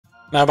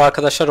Merhaba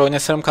arkadaşlar,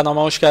 Oyunseverlere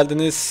kanalıma hoş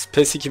geldiniz.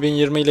 PES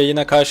 2020 ile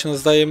yine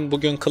karşınızdayım.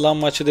 Bugün klan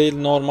maçı değil,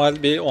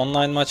 normal bir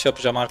online maç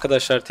yapacağım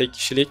arkadaşlar, tek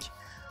kişilik.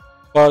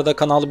 Bu arada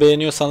kanalı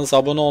beğeniyorsanız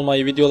abone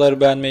olmayı,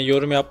 videoları beğenmeyi,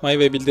 yorum yapmayı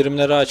ve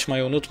bildirimleri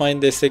açmayı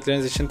unutmayın.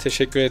 Destekleriniz için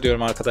teşekkür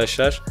ediyorum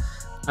arkadaşlar.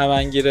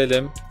 Hemen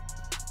girelim.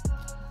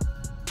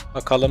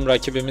 Bakalım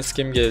rakibimiz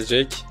kim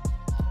gelecek.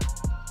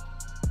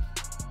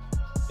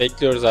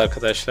 Bekliyoruz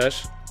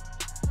arkadaşlar.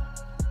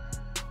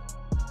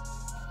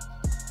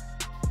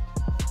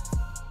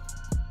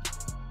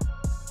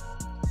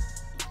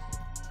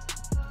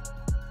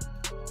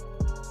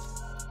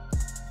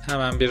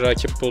 Hemen bir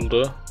rakip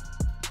buldu.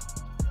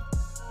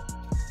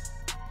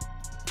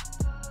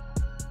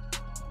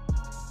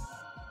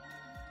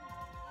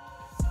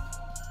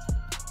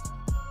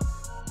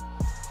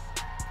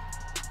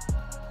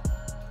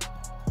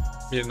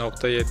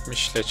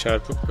 ...1.70 ile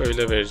çarpıp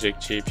öyle verecek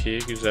GP'yi.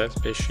 Güzel.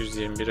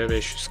 521'e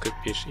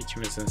 541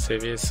 ikimizin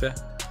seviyesi.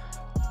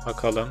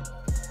 Bakalım.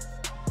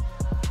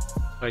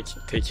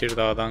 Rakip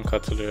Tekirdağ'dan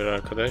katılıyor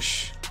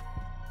arkadaş.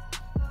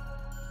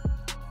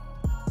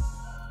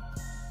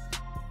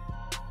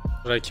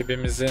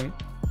 Rakibimizin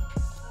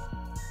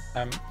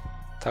hem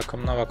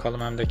takımına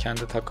bakalım hem de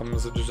kendi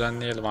takımımızı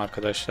düzenleyelim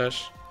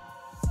arkadaşlar.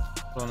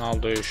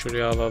 Ronaldo'yu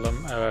şuraya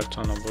alalım.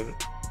 Everton'u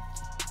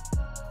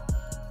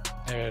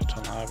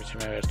Everton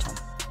abicim, Everton.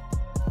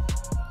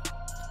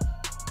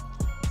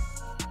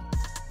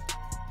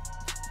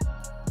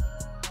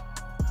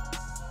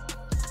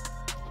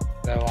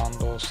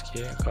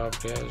 Lewandowski,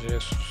 Gabriel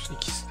Jesus,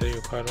 ikisi de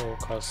yukarı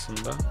ok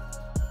aslında.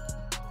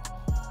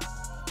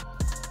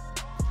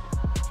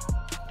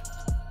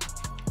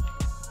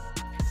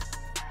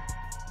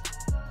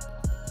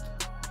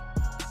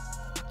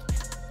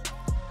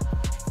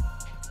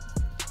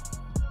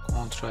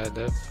 Kontra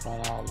hedef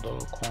Ronaldo,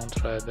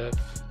 kontra hedef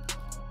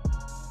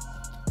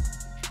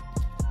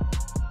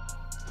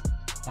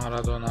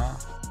Maradona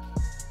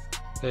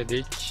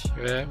dedik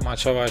ve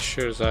maça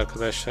başlıyoruz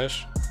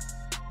arkadaşlar.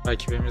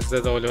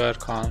 Rakibimizde de Oliver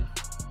Kahn,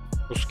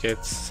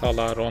 Busquets,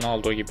 Salah,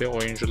 Ronaldo gibi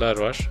oyuncular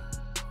var.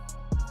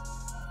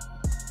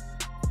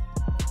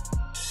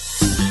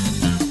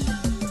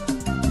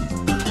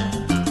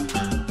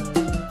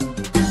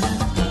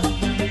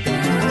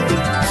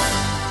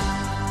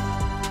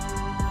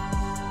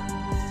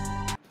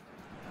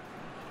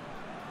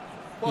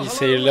 İyi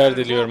seyirler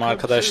diliyorum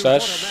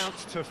arkadaşlar.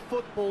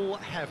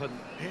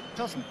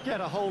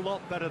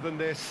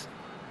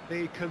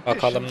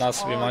 Bakalım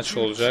nasıl bir maç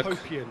olacak.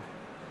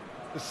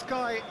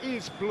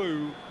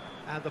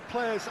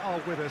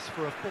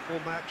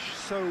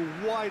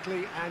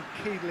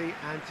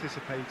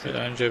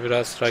 Önce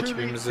biraz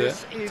rakibimizi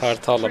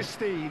tartalım.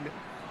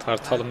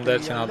 Tartalım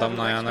derken adamın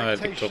ayağına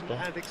verdik topu.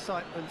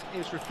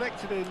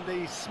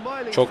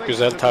 Çok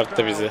güzel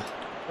tarttı bizi.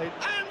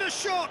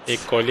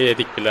 İlk golü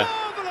yedik bile.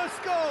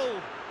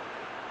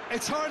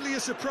 It's hardly a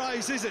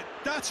surprise, is it?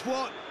 That's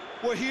what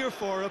we're here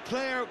for. A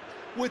player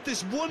with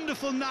this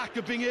wonderful knack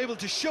of being able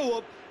to show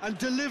up and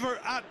deliver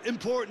at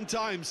important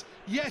times.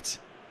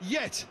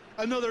 Yet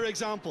another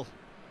example.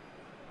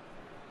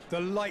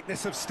 The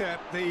lightness of step,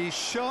 the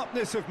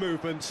sharpness of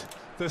movement,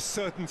 the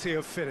certainty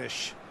of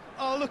finish.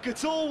 Oh, look,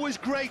 it's always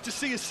great to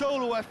see a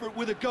solo effort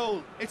with a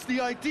goal. It's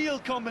the ideal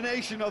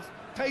combination of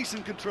pace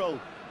and control.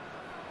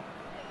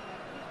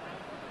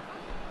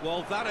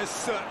 Well, that has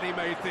certainly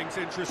made things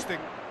interesting.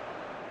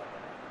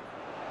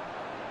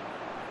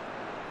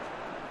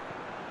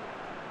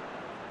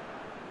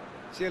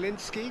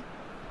 Zielinski.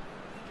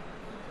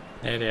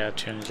 Nereye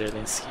atıyorsun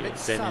Zelinski?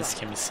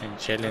 Zelinski misin?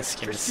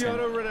 Zelinski misin?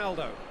 Cristiano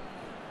Ronaldo.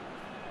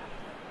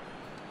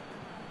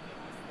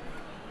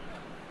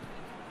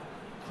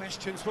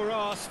 Questions were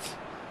asked,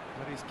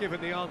 but he's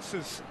given the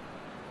answers.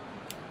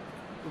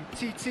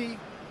 Umtiti,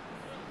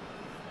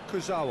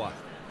 Kurzawa,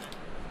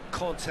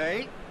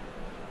 Conte.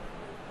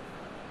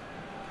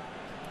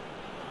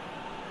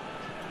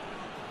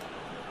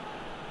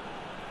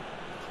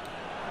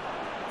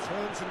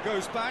 Turns and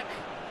goes back.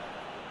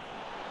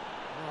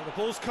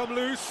 The ball's come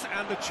loose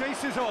and the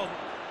chase is on.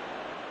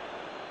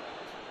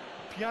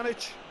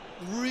 Pjanic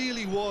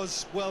really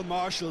was well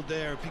marshalled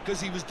there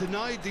because he was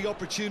denied the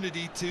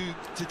opportunity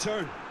to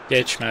turn.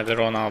 Geçmedi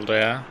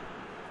Ronaldo'ya.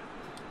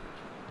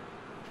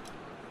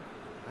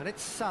 And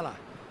it's Salah.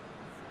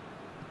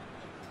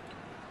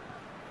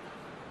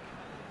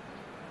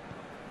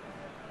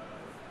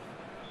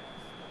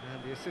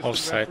 And the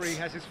assistant referee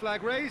has his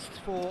flag raised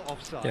for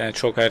offside. Yani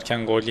çok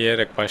erken gol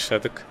yiyerek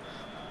başladık.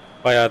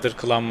 Bayağıdır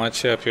klan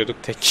maçı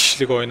yapıyorduk. Tek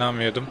kişilik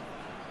oynamıyordum.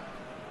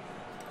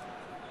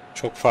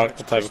 Çok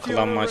farklı tabii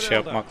klan maçı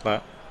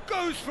yapmakla.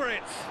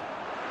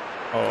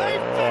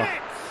 Oo.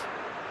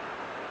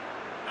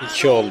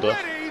 2 oldu.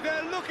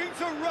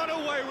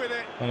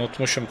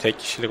 Unutmuşum tek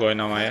kişilik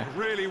oynamayı.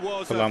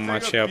 Klan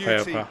maçı yapa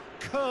yapa.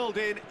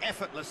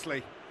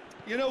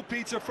 You know,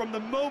 Peter, from the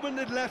moment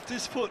it left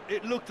his foot,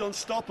 it looked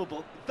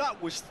unstoppable. That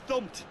was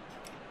thumped.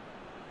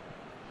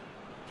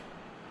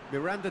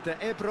 Miranda de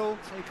Ebro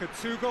take a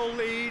 2-goal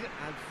lead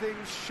and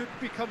things should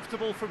be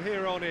comfortable from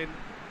here on in.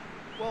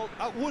 Well,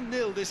 at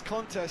 1-0 this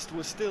contest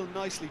was still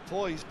nicely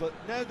poised, but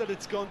now that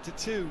it's gone to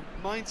 2,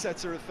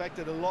 mindsets are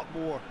affected a lot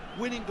more.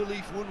 Winning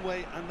belief one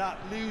way and that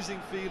losing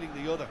feeling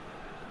the other.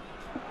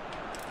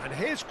 And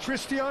here's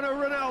Cristiano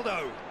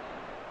Ronaldo.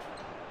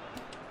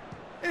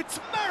 It's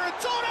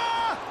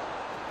Maradona!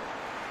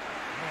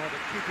 Oh, the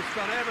keeper's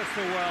done ever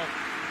so well.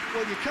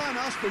 Well, you can't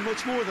ask for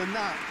much more than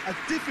that. A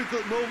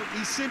difficult moment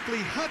he simply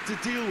had to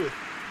deal with.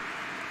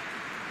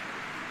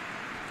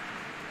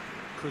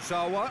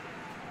 Kurzawa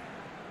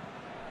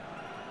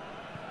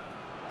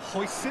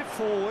hoists it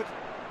forward.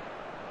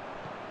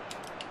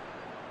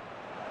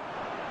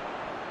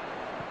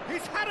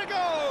 He's had a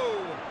go!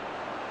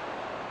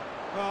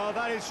 Oh,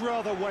 that is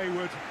rather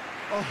wayward.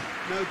 Oh,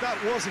 no, that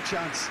was a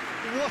chance.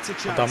 What a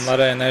chance.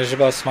 Adamlara enerji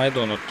basmayı da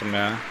unuttum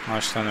ya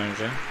maçtan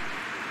önce.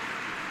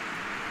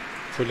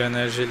 Full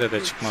enerjiyle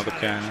de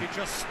çıkmadık yani.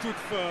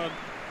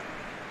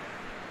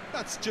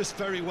 That's just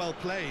very well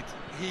played.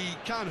 He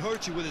can't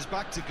hurt you with his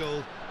back to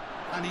goal,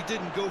 and he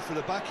didn't go for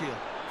the back heel.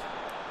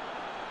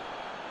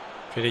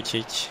 Free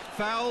kick.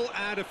 Foul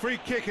and a free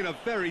kick in a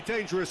very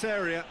dangerous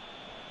area.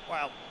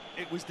 Well,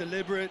 it was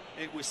deliberate,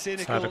 it was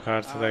cynical. Sarı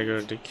kartı da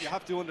gördük. You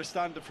have to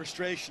understand the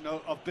frustration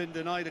of being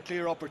denied a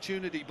clear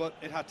opportunity, but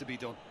it had to be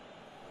done.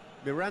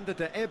 Miranda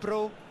de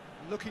Ebro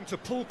looking to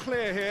pull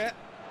clear here.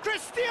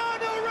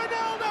 Cristiano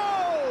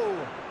Ronaldo!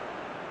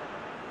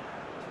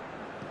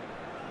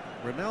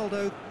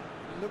 Ronaldo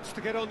looks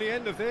to get on the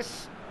end of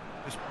this.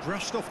 Just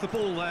brushed off the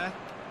ball there.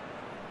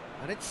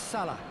 And it's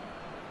Salah.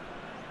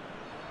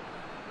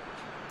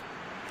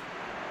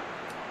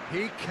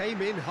 He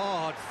came in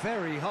hard,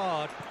 very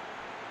hard.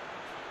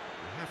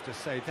 I have to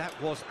say that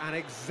was an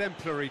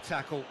exemplary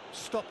tackle.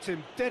 Stopped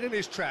him dead in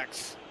his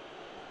tracks.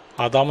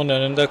 Adamın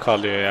önünde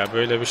kalıyor ya.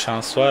 Böyle bir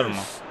şans var mı?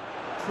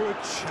 Good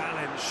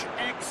challenge,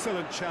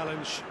 excellent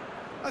challenge.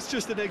 That's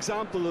just an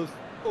example of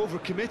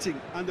overcommitting,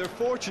 and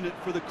they're fortunate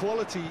for the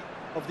quality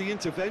of the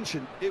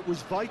intervention. It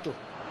was vital.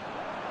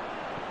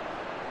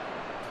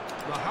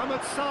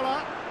 Mohamed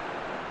Salah.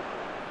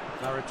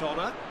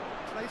 Maradona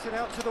plays it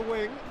out to the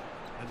wing.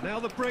 And now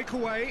the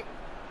breakaway.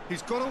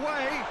 He's got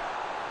away.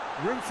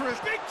 Room for a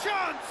big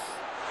chance.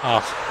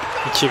 Ah,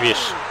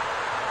 2-1.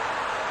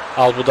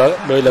 Al bu da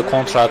böyle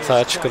kontra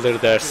atağa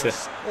çıkılır dersi.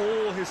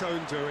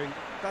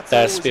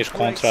 Ders bir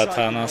kontra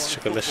atağa nasıl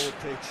çıkılır?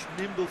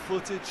 Nimble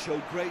footed,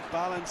 showed great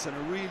balance and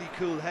a really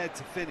cool head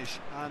to finish.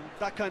 And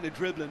that kind of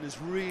dribbling is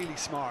really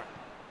smart.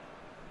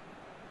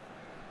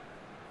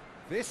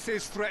 This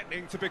is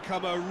threatening to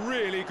become a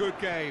really good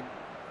game.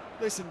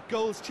 Listen,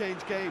 goals change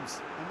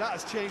games, and that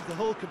has changed the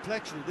whole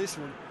complexion of this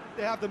one.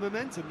 They have the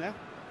momentum now.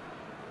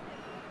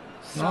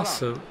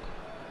 Nasıl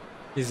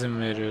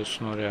izin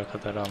veriyorsun oraya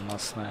kadar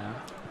almasına ya?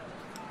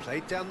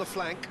 Played down the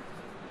flank.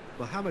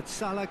 Mohamed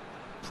Salah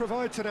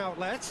provides an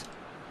outlet.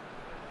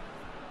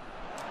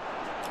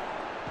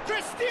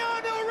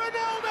 Cristiano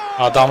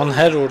Ronaldo! Adamın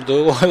her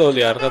vurduğu gol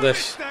oluyor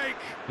arkadaş.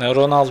 Ne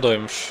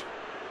Ronaldo'ymuş.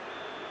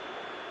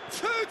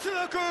 Two to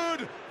the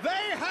good.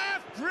 They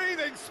have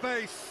breathing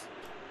space.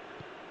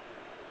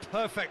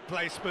 Perfect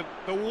placement.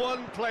 The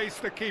one place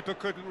the keeper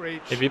couldn't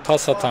reach. Bir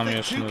pas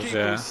atamıyorsunuz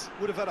ya.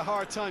 Would have had a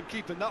hard time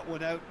keeping that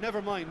one out.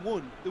 Never mind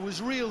one. There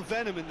was real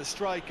venom in the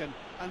strike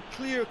and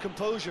clear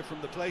composure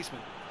from the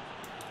placement.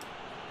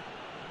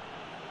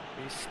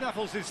 He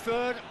snaffles his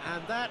third,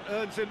 and that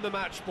earns him the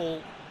match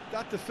ball.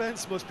 That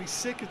defence must be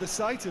sick of the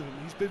sight of him.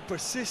 He's been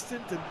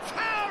persistent and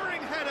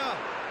towering header,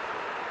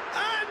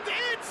 and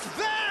it's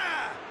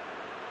there.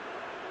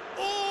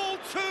 All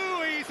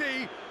too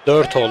easy.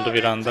 4 oldu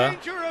bir anda.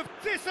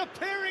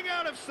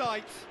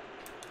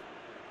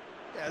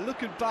 Yeah,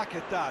 looking back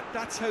at that,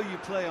 that's how you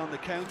play on the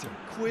counter.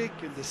 Quick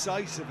and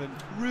decisive and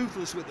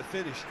ruthless with the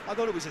finish. I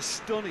thought it was a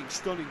stunning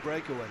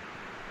breakaway.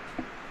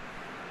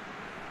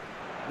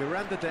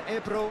 Miranda de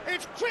Ebro.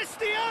 It's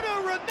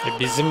Cristiano Ronaldo.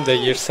 Bizim de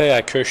girse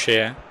ya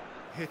köşeye.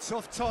 Hits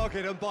off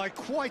target and by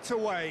quite a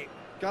way.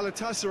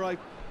 Galatasaray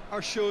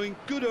are showing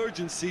good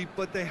urgency,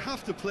 but they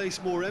have to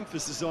place more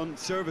emphasis on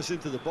service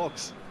into the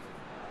box.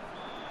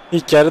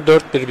 İlk yarı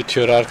 4-1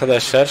 bitiyor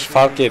arkadaşlar.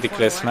 Fark yedik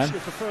resmen.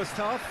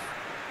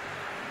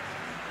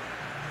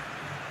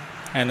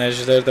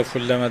 Enerjileri de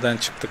fulllemeden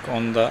çıktık.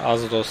 Onda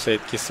az da olsa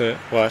etkisi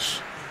var.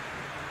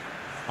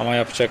 Ama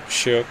yapacak bir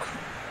şey yok.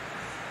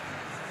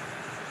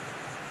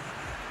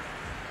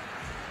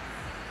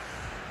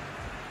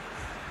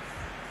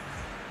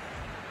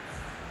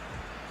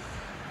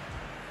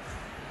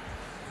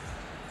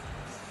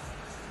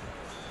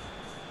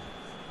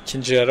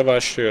 İkinci yarı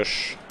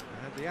başlıyor.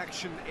 The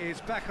action is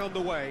back on the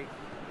way.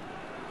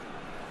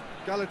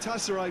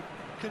 Galatasaray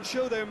can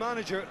show their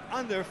manager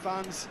and their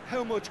fans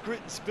how much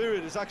grit and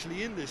spirit is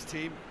actually in this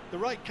team. The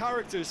right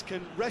characters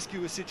can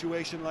rescue a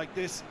situation like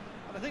this,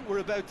 and I think we're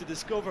about to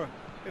discover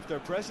if they're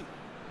present.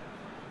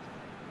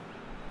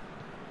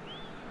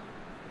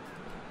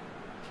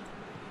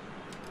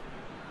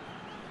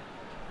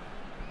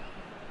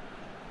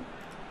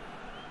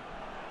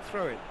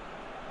 Throw it.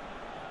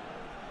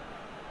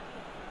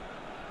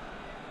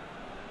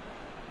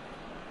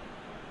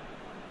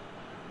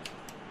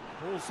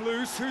 Ball's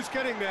loose, who's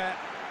getting there?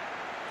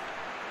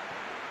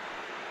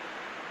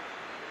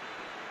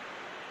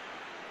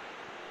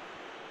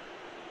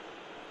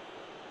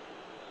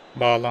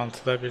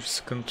 Bağlantıda bir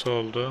sıkıntı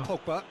oldu.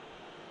 Pogba.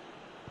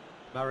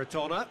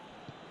 Maradona.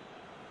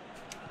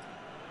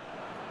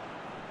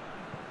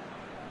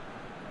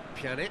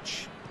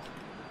 Pjanic.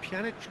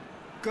 Pjanic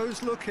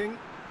goes looking.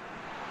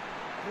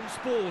 Who's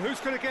ball?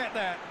 Who's going to get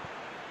that?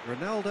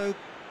 Ronaldo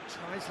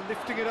tries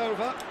lifting it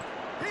over.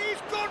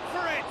 He's gone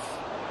for it!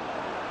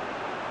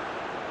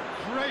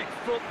 Great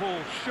football,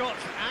 shot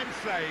and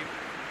save.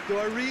 Do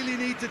I really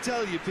need to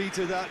tell you,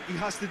 Peter, that he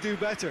has to do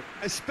better,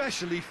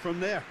 especially from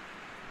there?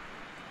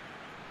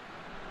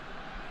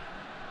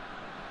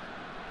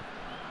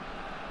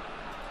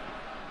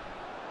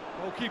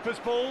 Goalkeeper's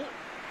ball.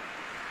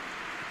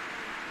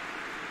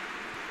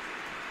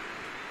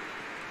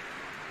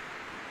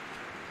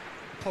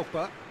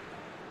 Pogba.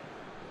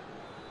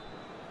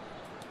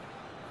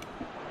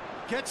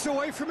 Gets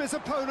away from his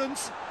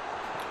opponents.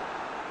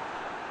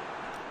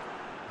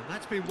 And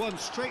that's been one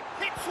straight.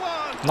 Hits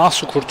one!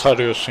 Nasıl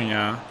kurtarıyorsun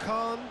ya?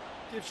 Khan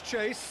gives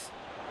chase.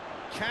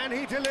 Can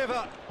he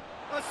deliver?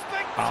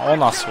 O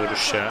nasıl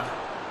vuruş ya?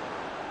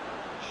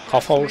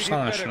 Kafa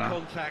vursana şuna.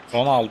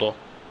 Ronaldo.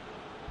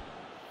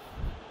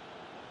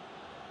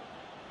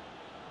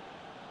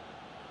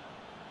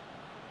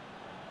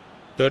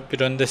 Dört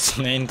bir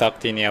öndesin, neyin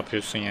taktiğini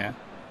yapıyorsun ya?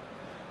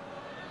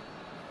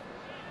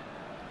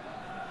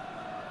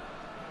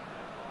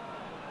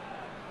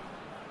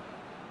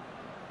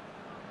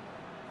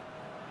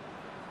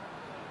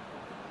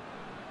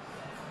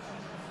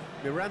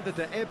 Miranda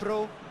de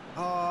Ebro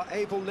are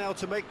able now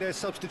to make their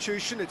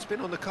substitution. It's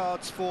been on the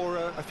cards for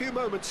a few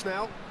moments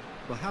now.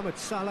 Mohamed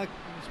Salah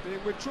is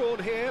being withdrawn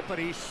here, but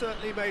he's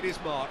certainly made his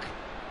mark.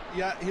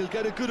 Yeah, he'll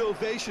get a good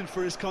ovation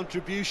for his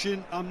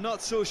contribution. I'm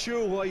not so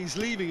sure why he's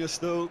leaving us,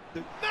 though.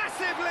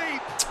 Massive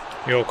leap!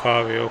 Yok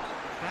abi, yok.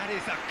 That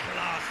is a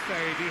class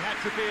save. He had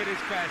to be at his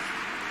best.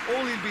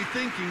 All he'll be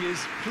thinking is,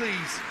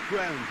 please,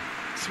 ground,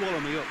 swallow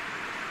me up.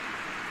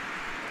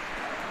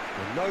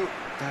 Well, no,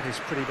 that is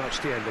pretty much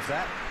the end of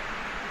that.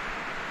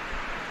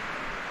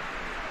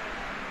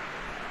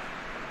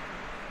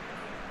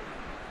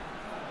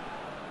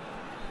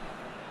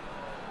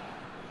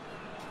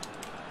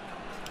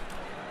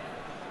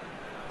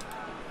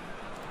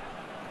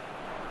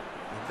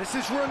 This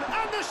is run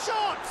and the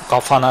shot.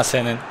 Kafana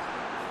senin.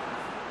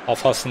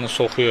 Kafasını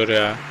sokuyor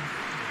ya. Up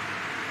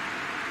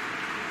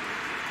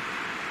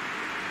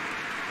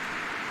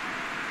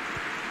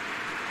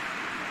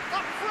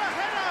for a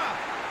header.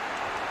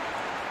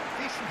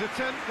 Decent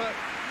attempt, but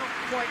not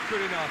quite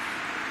good enough.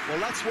 Well,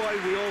 that's why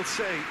we all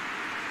say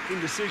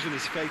indecision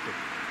is fatal.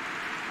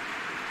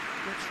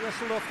 Gets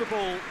wrestled off the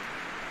ball.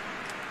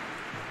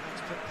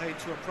 That's put paid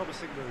to a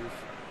promising move.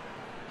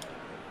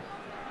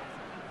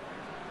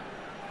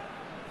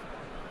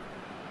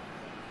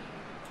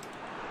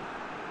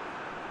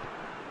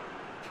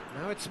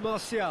 Now it's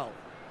Martial.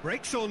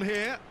 Breaks on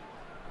here.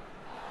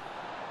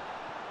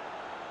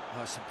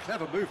 Oh, some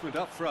clever movement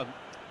up front.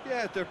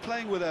 Yeah, they're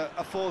playing with a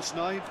false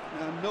nine.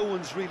 No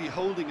one's really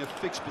holding a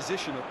fixed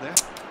position up there.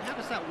 How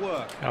does that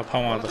work?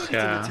 Yapamadık It's ya.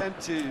 an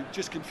attempt to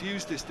just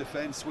confuse this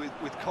defence with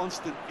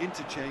constant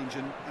interchange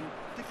and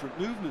different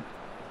movement.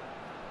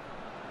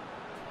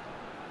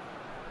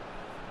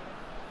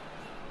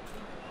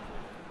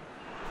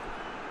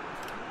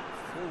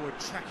 Forward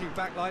tracking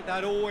back like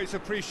that, always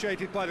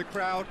appreciated by the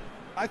crowd.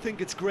 I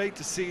think it's great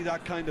to see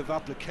that kind of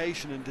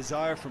application and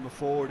desire from a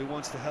forward who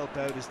wants to help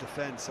out his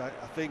defence. I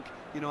think,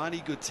 you know, any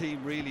good team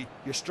really,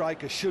 your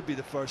striker should be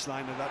the first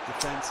line of that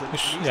defence.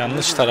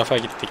 Yanlış tarafa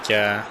gittik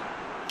ya.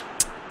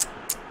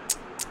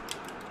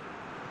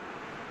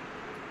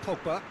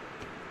 Pogba.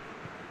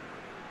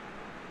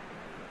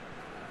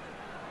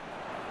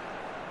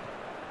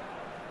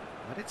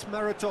 And it's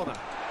Maradona.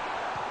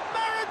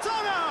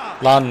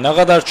 Maradona! Lan ne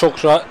kadar çok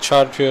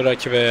çarpıyor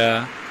rakibe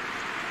ya.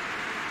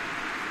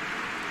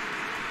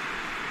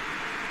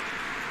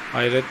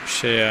 Hayret bir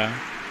şey ya.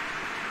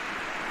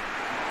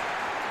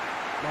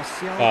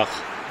 Bak.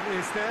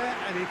 Is there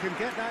and he can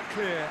get that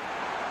clear.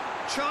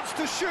 Chance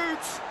to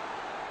shoot.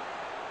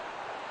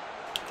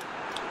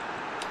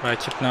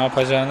 Rakip ne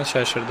yapacağını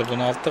şaşırdı.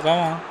 Bunu attık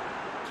ama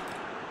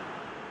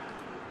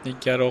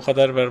ilk yarı o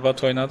kadar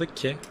berbat oynadık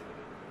ki.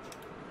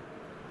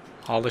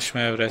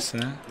 Alışma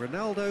evresine.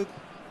 Ronaldo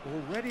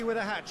already with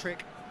a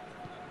hat-trick.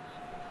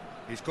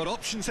 He's got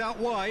options out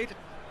wide.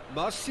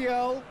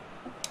 Martial.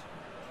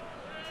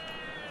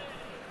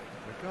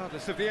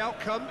 Regardless of the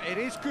outcome, it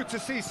is good to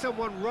see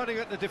someone running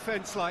at the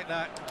defence like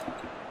that.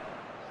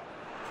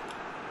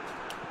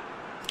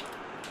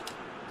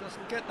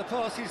 Doesn't get the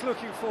pass he's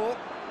looking for.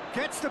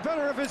 Gets the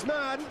better of his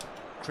man.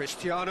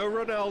 Cristiano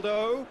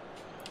Ronaldo.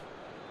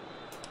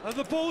 And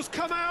the ball's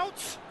come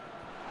out.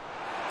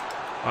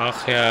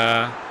 Ah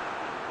ya.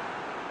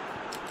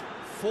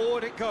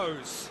 Forward it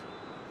goes.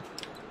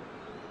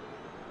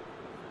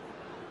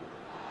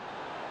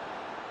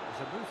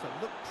 A move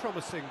that looked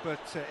promising, but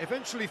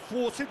eventually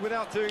thwarted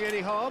without doing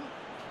any harm.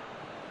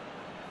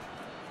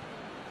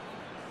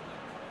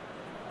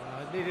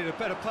 Needed a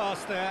better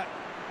pass there.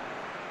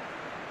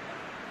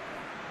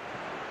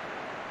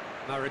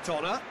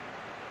 Maradona.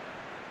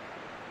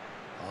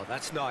 Oh,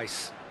 that's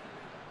nice.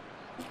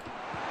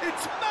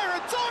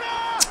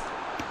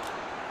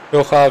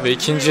 Yok abi,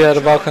 ikinci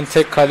yarı bakın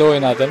tek kale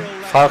oynadım.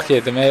 Fark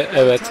yedim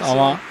evet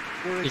ama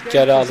ilk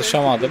yarı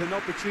alışamadım.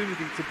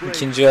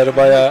 İkinci yarı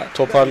bayağı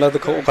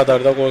toparladık, o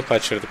kadar da gol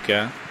kaçırdık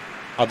ya.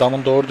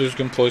 Adamın doğru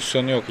düzgün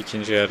pozisyonu yok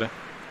ikinci yarı.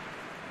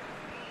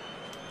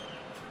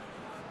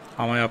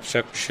 Ama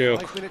yapacak bir şey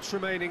yok.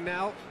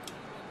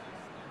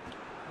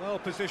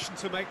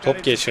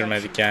 Top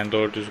geçirmedik yani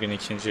doğru düzgün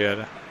ikinci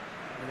yarı.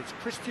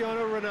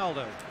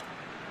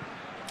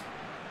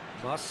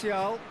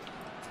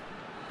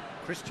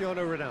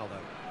 Cristiano Ronaldo.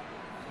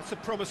 That's a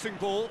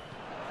promising ball.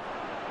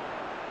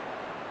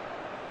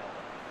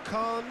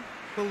 Khan,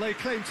 will they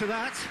claim to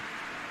that?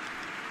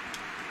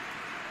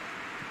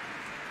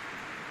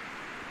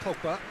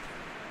 Pogba.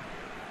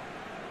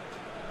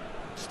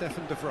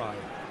 Stefan de Vrij.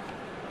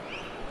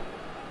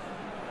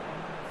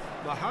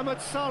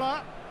 Mohamed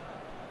Salah.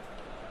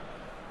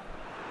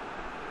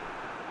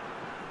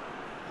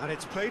 And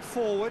it's played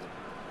forward.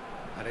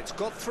 And it's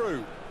got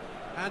through.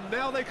 And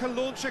now they can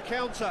launch a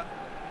counter.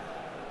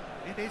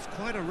 It is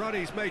quite a run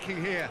he's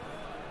making here.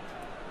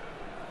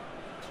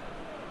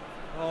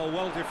 Oh,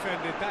 well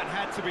defended. That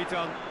had to be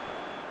done.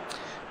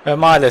 Ve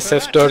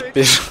maalesef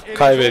 4-1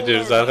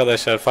 kaybediyoruz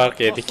arkadaşlar, fark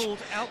yedik.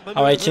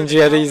 Ama ikinci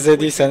yarı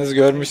izlediyseniz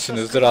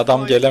görmüşsünüzdür,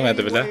 adam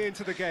gelemedi bile.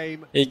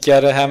 İlk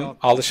yarı hem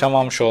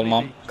alışamamış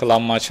olmam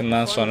klan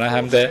maçından sonra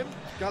hem de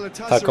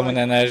takımın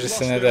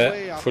enerjisini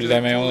de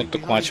fulllemeyi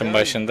unuttuk maçın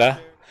başında.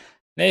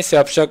 Neyse,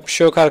 yapacak bir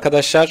şey yok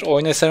arkadaşlar.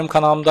 Oyunseverlere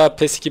kanalımda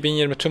PES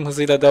 2020 tüm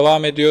hızıyla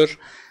devam ediyor.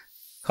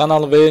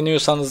 Kanalı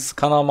beğeniyorsanız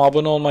kanalıma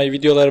abone olmayı,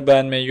 videoları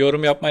beğenmeyi,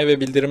 yorum yapmayı ve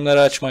bildirimleri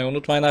açmayı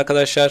unutmayın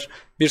arkadaşlar.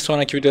 Bir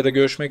sonraki videoda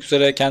görüşmek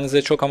üzere.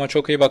 Kendinize çok ama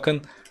çok iyi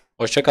bakın.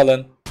 Hoşça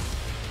kalın.